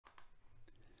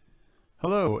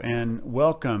Hello and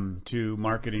welcome to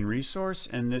Marketing Resource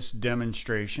and this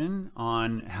demonstration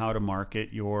on how to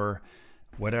market your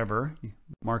whatever,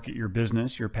 market your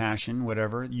business, your passion,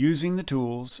 whatever, using the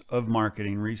tools of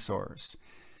Marketing Resource.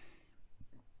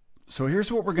 So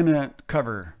here's what we're going to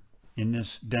cover in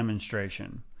this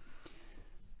demonstration.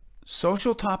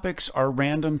 Social topics are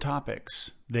random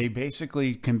topics. They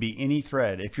basically can be any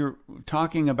thread. If you're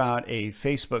talking about a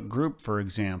Facebook group, for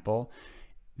example,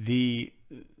 the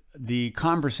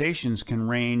conversations can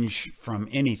range from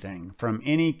anything, from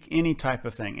any type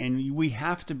of thing. And we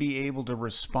have to be able to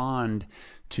respond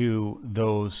to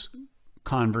those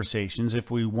conversations. If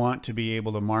we want to be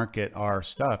able to market our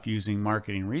stuff using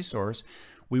Marketing Resource,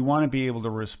 we want to be able to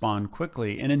respond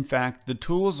quickly. And in fact, the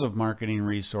tools of Marketing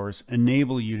Resource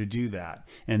enable you to do that.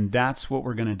 And that's what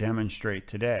we're going to demonstrate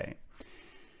today.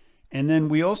 And then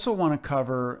we also want to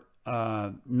cover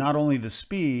not only the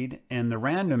speed and the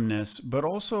randomness, but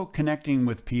also connecting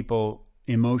with people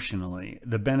emotionally,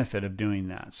 the benefit of doing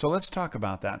that. So let's talk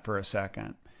about that for a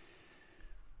second.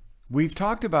 We've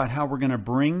talked about how we're going to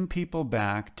bring people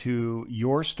back to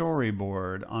your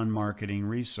storyboard on Marketing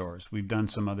Resource. We've done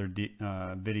some other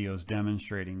videos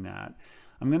demonstrating that.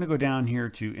 I'm going to go down here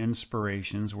to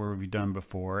Inspirations where we've done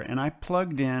before, and I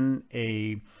plugged in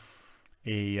a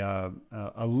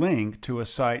link to a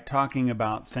site talking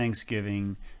about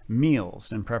Thanksgiving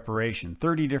meals and preparation,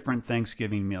 30 different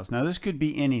Thanksgiving meals. Now this could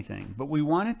be anything, but we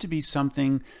want it to be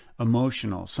something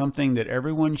emotional, something that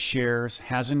everyone shares,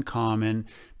 has in common,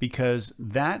 because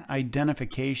that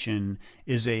identification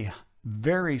is a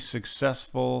very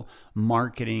successful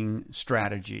marketing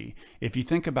strategy. If you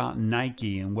think about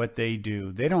Nike and what they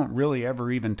do, they don't really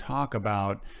ever even talk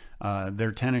about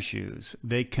their tennis shoes.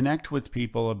 They connect with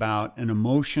people about an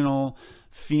emotional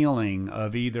feeling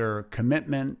of either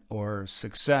commitment or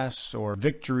success or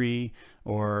victory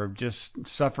or just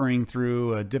suffering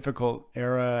through a difficult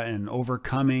era and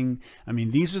overcoming. I mean,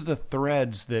 these are the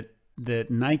threads that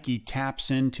Nike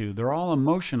taps into. They're all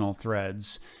emotional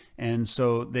threads. And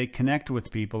so they connect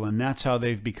with people, and that's how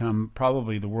they've become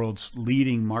probably the world's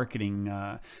leading marketing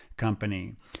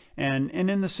company. And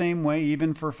in the same way,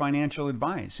 even for financial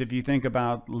advice, if you think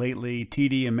about lately,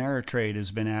 TD Ameritrade has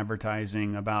been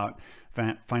advertising about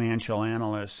financial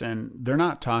analysts, and they're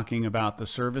not talking about the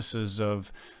services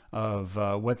of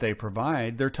what they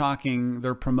provide.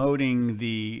 They're promoting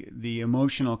the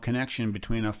emotional connection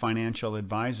between a financial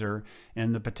advisor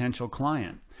and the potential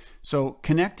client. So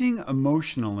connecting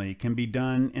emotionally can be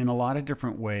done in a lot of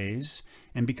different ways.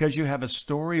 And because you have a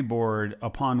storyboard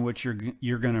upon which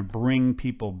you're going to bring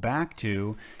people back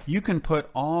to, you can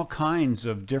put all kinds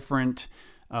of different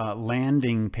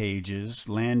landing pages,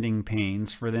 landing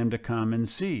panes for them to come and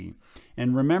see.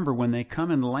 And remember, when they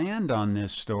come and land on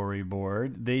this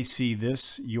storyboard, they see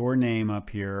your name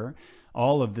up here.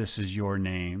 All of this is your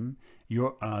name.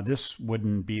 This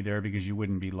wouldn't be there because you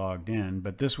wouldn't be logged in,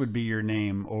 but this would be your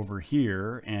name over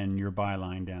here and your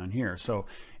byline down here. So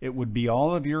it would be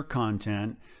all of your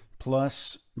content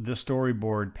plus the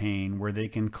storyboard pane where they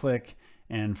can click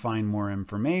and find more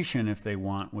information if they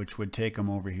want, which would take them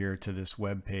over here to this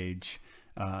web page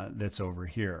that's over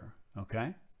here.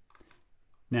 Okay.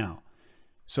 Now,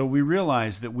 so we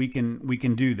realize that we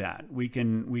can do that. We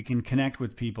can connect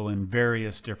with people in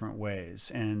various different ways.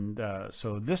 And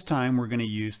so this time we're going to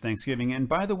use Thanksgiving. And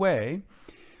by the way,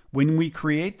 when we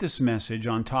create this message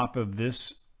on top of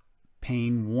this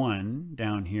pane 1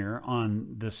 down here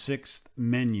on the 6th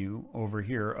menu over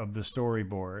here of the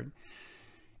storyboard,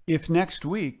 if next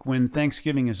week when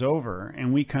Thanksgiving is over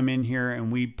and we come in here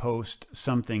and we post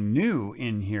something new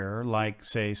in here, like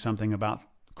say something about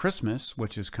Christmas,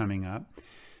 which is coming up,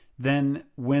 then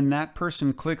when that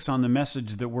person clicks on the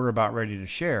message that we're about ready to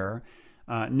share,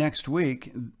 next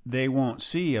week, they won't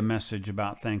see a message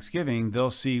about Thanksgiving. They'll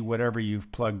see whatever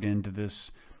you've plugged into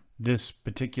this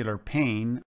particular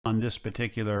pane on this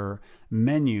particular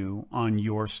menu on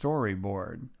your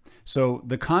storyboard. So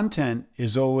the content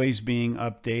is always being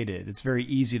updated. It's very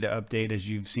easy to update, as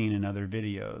you've seen in other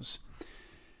videos.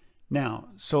 Now,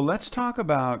 so let's talk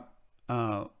about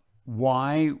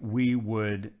why we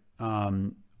would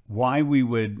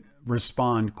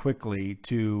respond quickly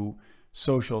to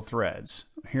social threads.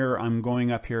 Here, I'm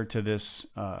going up here to this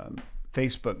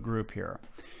Facebook group here.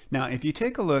 Now, if you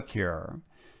take a look here,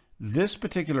 this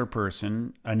particular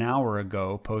person an hour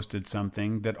ago posted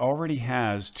something that already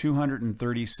has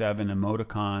 237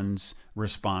 emoticons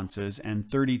responses and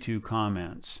 32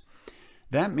 comments.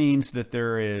 That means that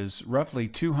there is roughly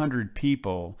 200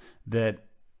 people that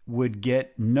would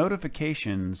get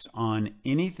notifications on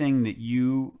anything that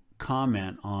you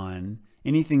comment on,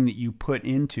 anything that you put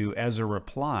into as a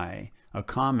reply, a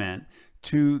comment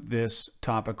to this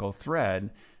topical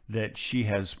thread that she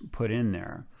has put in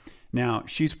there. Now,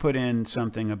 she's put in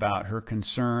something about her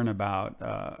concern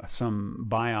about some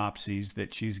biopsies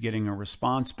that she's getting a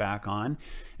response back on.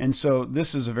 And so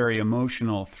this is a very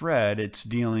emotional thread. It's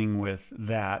dealing with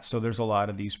that. So there's a lot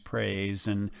of these praise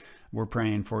and we're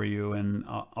praying for you and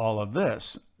all of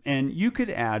this. And you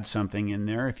could add something in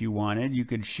there if you wanted. You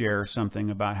could share something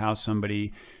about how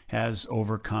somebody has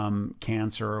overcome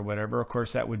cancer or whatever. Of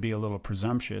course, that would be a little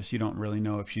presumptuous. You don't really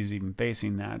know if she's even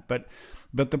facing that. But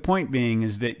the point being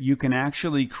is that you can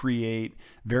actually create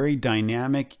very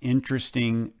dynamic,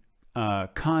 interesting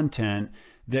content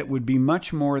that would be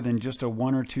much more than just a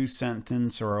 1 or 2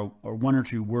 sentence or a 1 or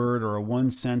 2 word or a 1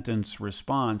 sentence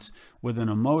response with an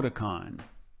emoticon.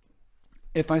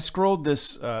 If I scrolled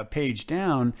this page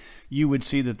down, you would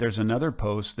see that there's another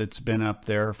post that's been up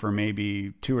there for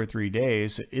maybe 2 or 3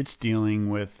 days. It's dealing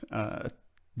with the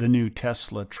new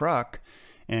Tesla truck,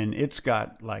 and it's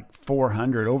got like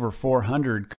over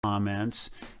 400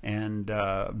 comments and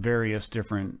various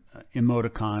different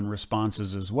emoticon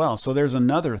responses as well. So there's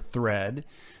another thread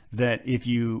that if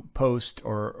you post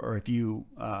or if you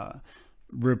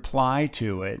reply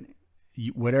to it,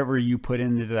 whatever you put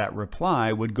into that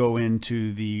reply would go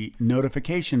into the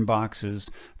notification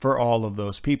boxes for all of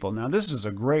those people. Now, this is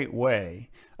a great way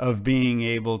of being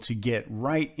able to get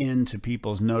right into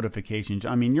people's notifications.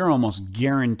 I mean, you're almost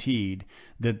guaranteed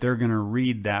that they're going to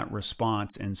read that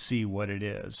response and see what it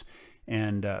is.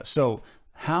 And so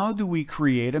how do we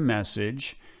create a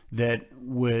message that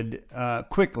would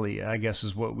quickly, I guess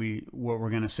is what we're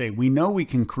going to say. We know we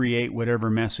can create whatever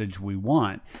message we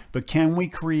want, but can we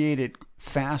create it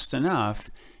fast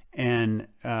enough and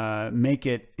make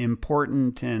it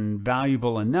important and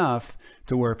valuable enough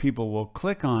to where people will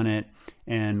click on it,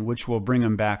 and which will bring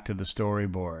them back to the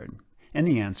storyboard? And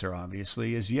the answer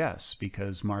obviously is yes,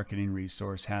 because Marketing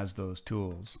Resource has those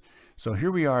tools. So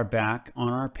here we are back on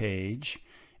our page.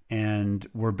 And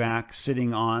we're back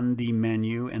sitting on the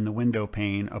menu and the window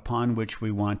pane upon which we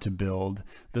want to build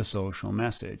the social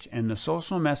message. And the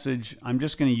social message, I'm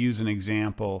just going to use an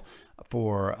example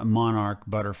for monarch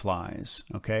butterflies.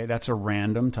 Okay, that's a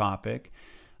random topic.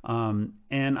 And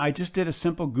I just did a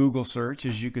simple Google search,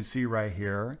 as you could see right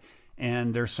here.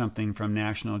 And there's something from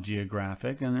National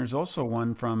Geographic. And there's also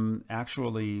one from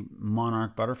actually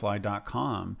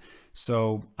monarchbutterfly.com.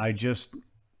 So I just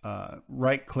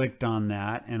right-clicked on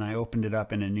that and I opened it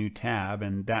up in a new tab,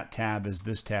 and that tab is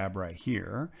this tab right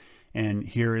here. And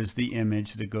here is the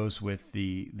image that goes with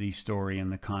the story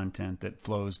and the content that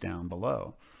flows down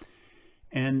below.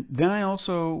 And then I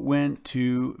also went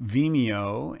to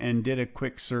Vimeo and did a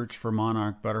quick search for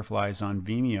monarch butterflies on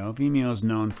Vimeo. Vimeo is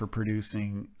known for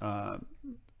producing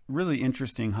really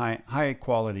interesting high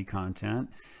quality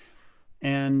content.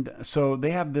 And so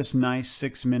they have this nice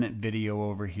 6-minute video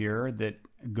over here that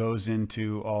goes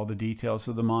into all the details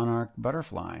of the monarch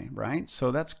butterfly, right?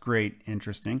 So that's great,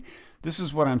 interesting. This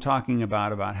is what I'm talking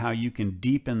about how you can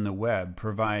deepen the web,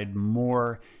 provide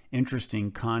more interesting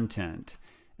content.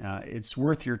 It's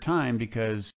worth your time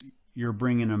because you're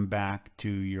bringing them back to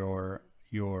your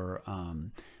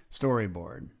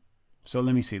storyboard. So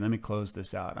let me see, let me close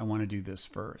this out. I want to do this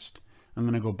first. I'm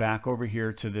going to go back over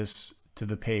here to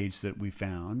the page that we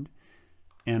found.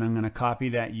 And I'm going to copy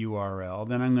that URL.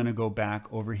 Then I'm going to go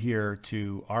back over here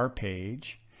to our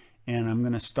page, and I'm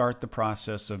going to start the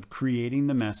process of creating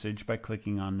the message by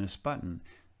clicking on this button.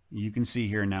 You can see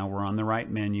here now we're on the right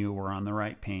menu, we're on the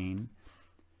right pane.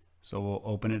 So we'll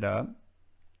open it up.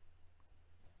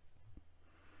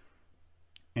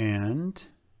 And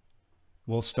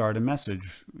we'll start a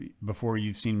message. Before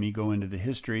you've seen me go into the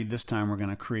history, this time we're going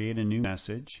to create a new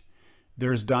message.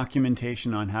 There's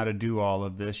documentation on how to do all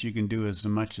of this. You can do as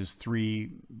much as 3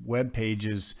 web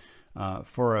pages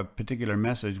for a particular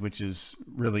message, which is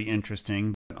really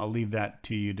interesting. I'll leave that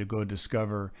to you to go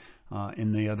discover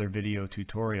in the other video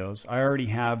tutorials. I already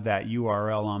have that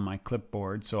URL on my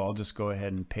clipboard, so I'll just go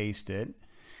ahead and paste it,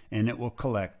 and it will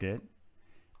collect it.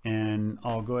 And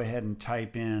I'll go ahead and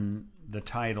type in the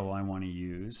title I want to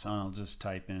use. I'll just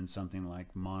type in something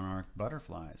like monarch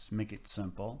butterflies. Make it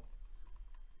simple.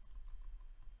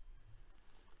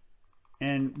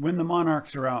 And when the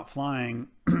monarchs are out flying,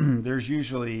 there's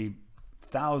usually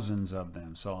thousands of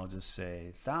them. So I'll just say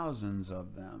thousands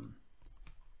of them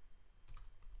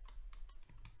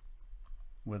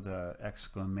with an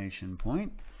exclamation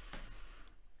point.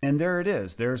 And there it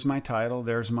is. There's my title.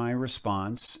 There's my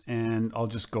response. And I'll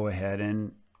just go ahead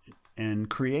and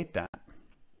create that.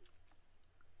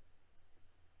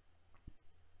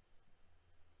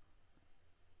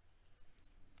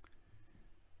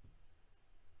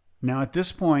 Now at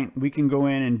this point, we can go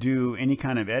in and do any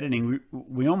kind of editing.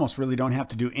 We almost really don't have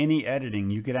to do any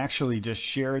editing. You could actually just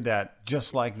share that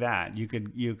just like that. You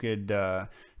could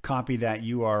copy that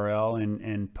URL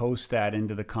and post that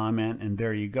into the comment, and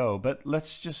there you go. But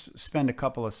let's just spend a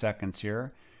couple of seconds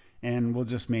here, and we'll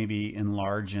just maybe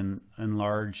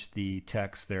enlarge the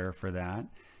text there for that.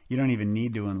 You don't even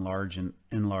need to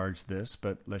enlarge this,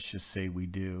 but let's just say we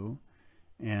do,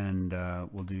 and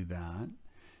we'll do that.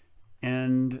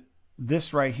 And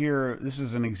this right here, this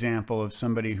is an example of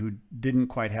somebody who didn't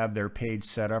quite have their page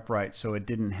set up right, so it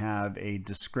didn't have a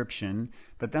description,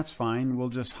 but that's fine. We'll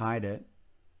just hide it,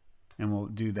 and we'll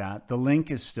do that. The link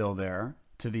is still there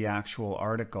to the actual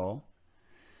article.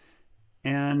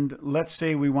 And let's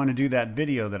say we want to do that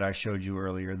video that I showed you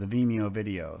earlier, the Vimeo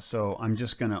video. So I'm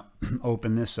just going to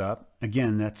open this up.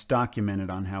 Again, that's documented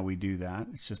on how we do that.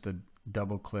 It's just a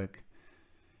double click.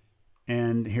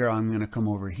 And here I'm going to come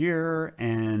over here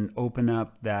and open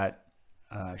up that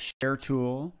share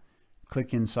tool,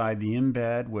 click inside the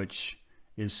embed, which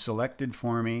is selected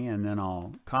for me, and then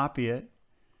I'll copy it,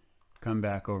 come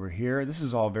back over here. This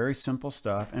is all very simple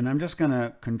stuff, and I'm just going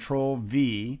to Control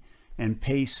V and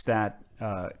paste that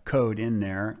code in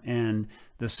there, and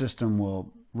the system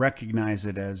will recognize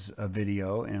it as a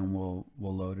video, and we'll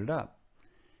load it up,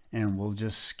 and we'll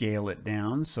just scale it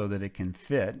down so that it can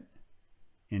fit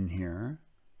in here.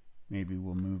 Maybe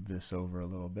we'll move this over a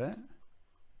little bit.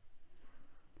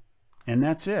 And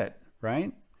that's it,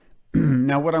 right?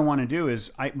 Now what I want to do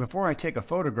is, before I take a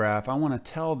photograph, I want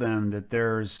to tell them that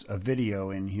there's a video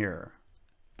in here.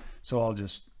 So I'll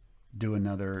just do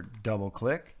another double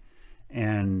click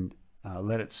and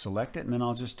let it select it, and then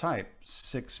I'll just type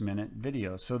 6-minute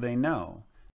video so they know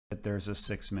that there's a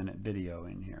 6-minute video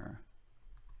in here.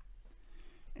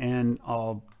 And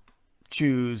I'll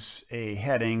choose a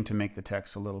heading to make the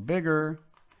text a little bigger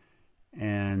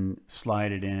and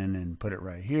slide it in and put it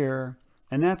right here.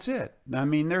 And that's it. I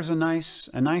mean, there's a nice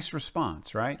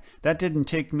response, right? That didn't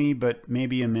take me but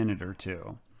maybe a minute or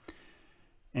two.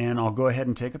 And I'll go ahead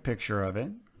and take a picture of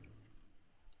it.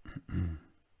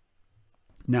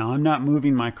 Now, I'm not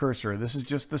moving my cursor. This is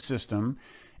just the system.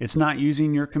 It's not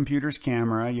using your computer's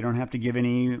camera. You don't have to give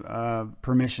any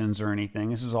permissions or anything.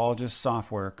 This is all just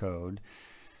software code.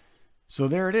 So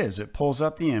there it is. It pulls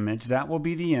up the image. That will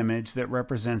be the image that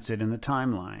represents it in the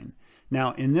timeline.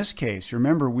 Now, in this case,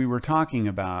 remember we were talking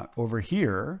about over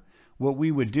here, what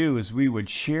we would do is we would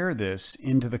share this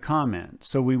into the comment.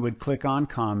 So we would click on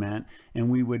comment and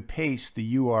we would paste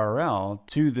the URL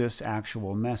to this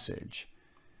actual message.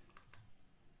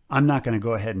 I'm not going to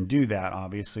go ahead and do that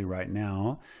obviously right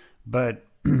now, but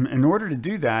in order to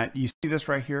do that, you see this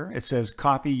right here? It says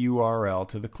copy URL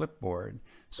to the clipboard.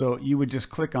 So you would just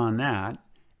click on that,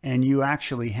 and you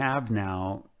actually have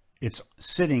now, it's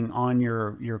sitting on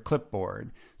your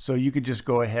clipboard. So you could just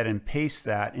go ahead and paste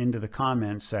that into the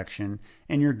comments section,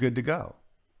 and you're good to go.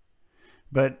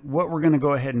 But what we're going to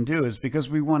go ahead and do is, because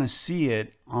we want to see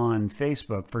it on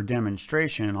Facebook for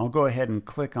demonstration, I'll go ahead and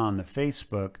click on the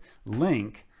Facebook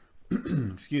link,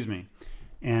 excuse me,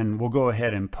 and we'll go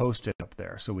ahead and post it up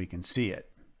there so we can see it.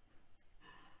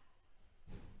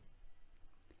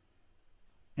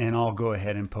 And I'll go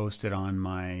ahead and post it on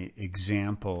my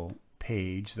example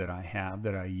page that I have,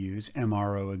 that I use,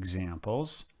 MRO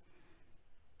Examples,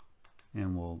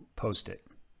 and we'll post it.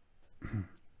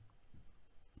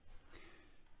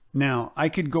 Now, I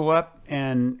could go up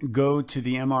and go to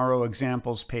the MRO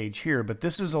Examples page here, but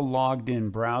this is a logged in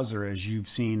browser, as you've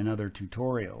seen in other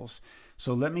tutorials.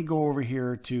 So let me go over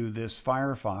here to this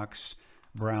Firefox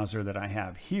browser that I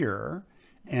have here,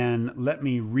 and let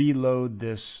me reload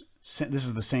this. This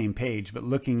is the same page, but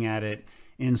looking at it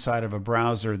inside of a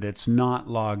browser that's not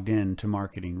logged in to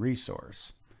Marketing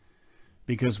Resource,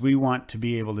 because we want to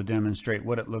be able to demonstrate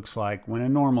what it looks like when a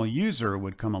normal user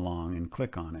would come along and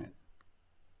click on it.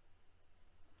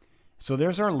 So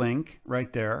there's our link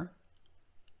right there.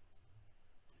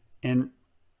 And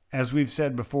as we've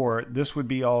said before, this would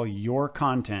be all your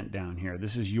content down here.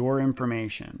 This is your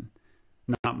information,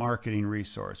 not Marketing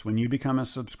Resource. When you become a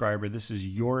subscriber, this is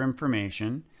your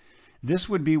information. This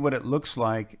would be what it looks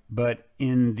like, but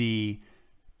in the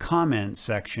comment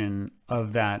section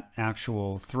of that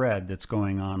actual thread that's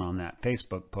going on that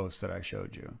Facebook post that I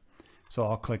showed you. So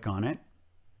I'll click on it.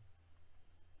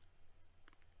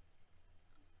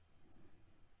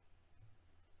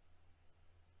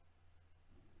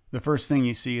 The first thing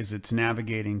you see is it's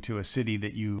navigating to a city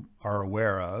that you are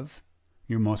aware of.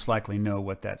 You most likely know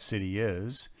what that city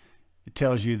is. It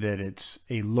tells you that it's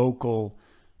a local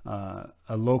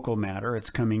matter. It's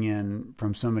coming in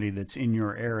from somebody that's in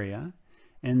your area.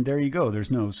 And there you go.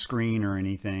 There's no screen or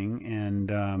anything.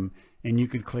 And you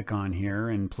could click on here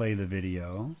and play the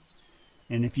video.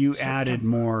 And if you added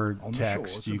more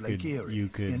text, you could do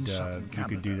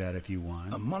that if you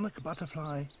want. A monarch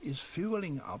butterfly is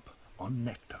fueling up on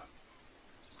nectar.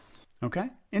 Okay,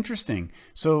 interesting.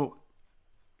 So,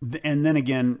 and then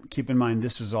again, keep in mind,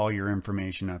 this is all your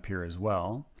information up here as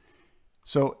well.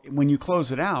 So when you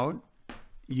close it out,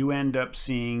 you end up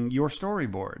seeing your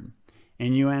storyboard,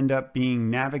 and you end up being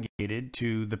navigated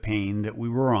to the pane that we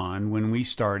were on when we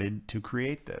started to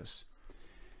create this.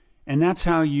 And that's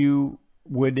how you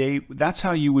would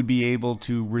be able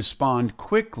to respond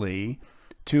quickly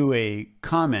to a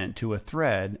comment, to a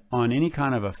thread on any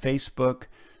kind of a Facebook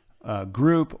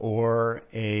group or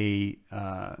a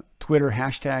Twitter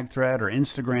hashtag thread or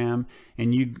Instagram,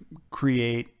 and you'd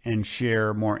create and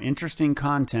share more interesting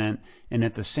content, and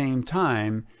at the same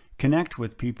time connect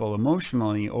with people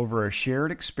emotionally over a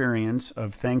shared experience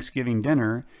of Thanksgiving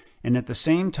dinner, and at the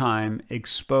same time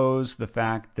expose the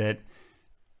fact that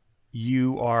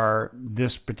you are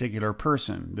this particular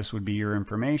person. This would be your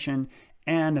information,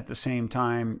 and at the same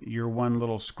time you're one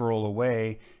little scroll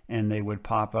away and they would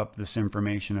pop up this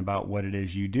information about what it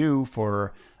is you do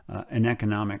for an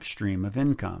economic stream of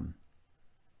income.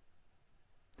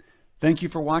 Thank you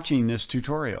for watching this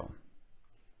tutorial.